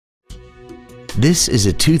This is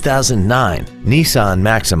a 2009 Nissan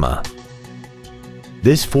Maxima.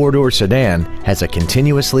 This four-door sedan has a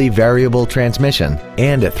continuously variable transmission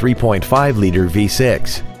and a 3.5-liter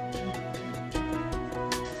V6.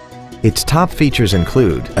 Its top features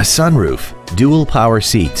include a sunroof, dual power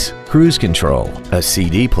seats, cruise control, a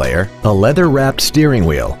CD player, a leather-wrapped steering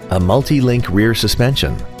wheel, a multi-link rear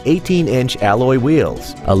suspension, 18-inch alloy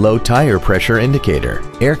wheels, a low tire pressure indicator,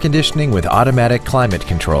 air conditioning with automatic climate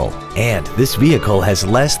control, and this vehicle has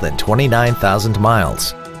less than 29,000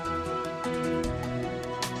 miles.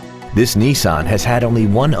 This Nissan has had only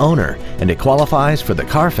one owner and it qualifies for the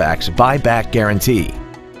Carfax buyback guarantee.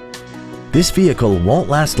 This vehicle won't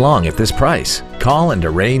last long at this price. Call and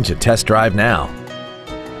arrange a test drive now.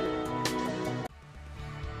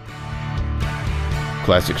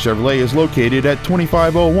 Classic Chevrolet is located at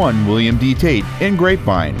 2501 William D Tate in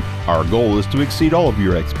Grapevine. Our goal is to exceed all of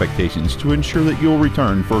your expectations to ensure that you'll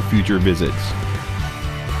return for future visits.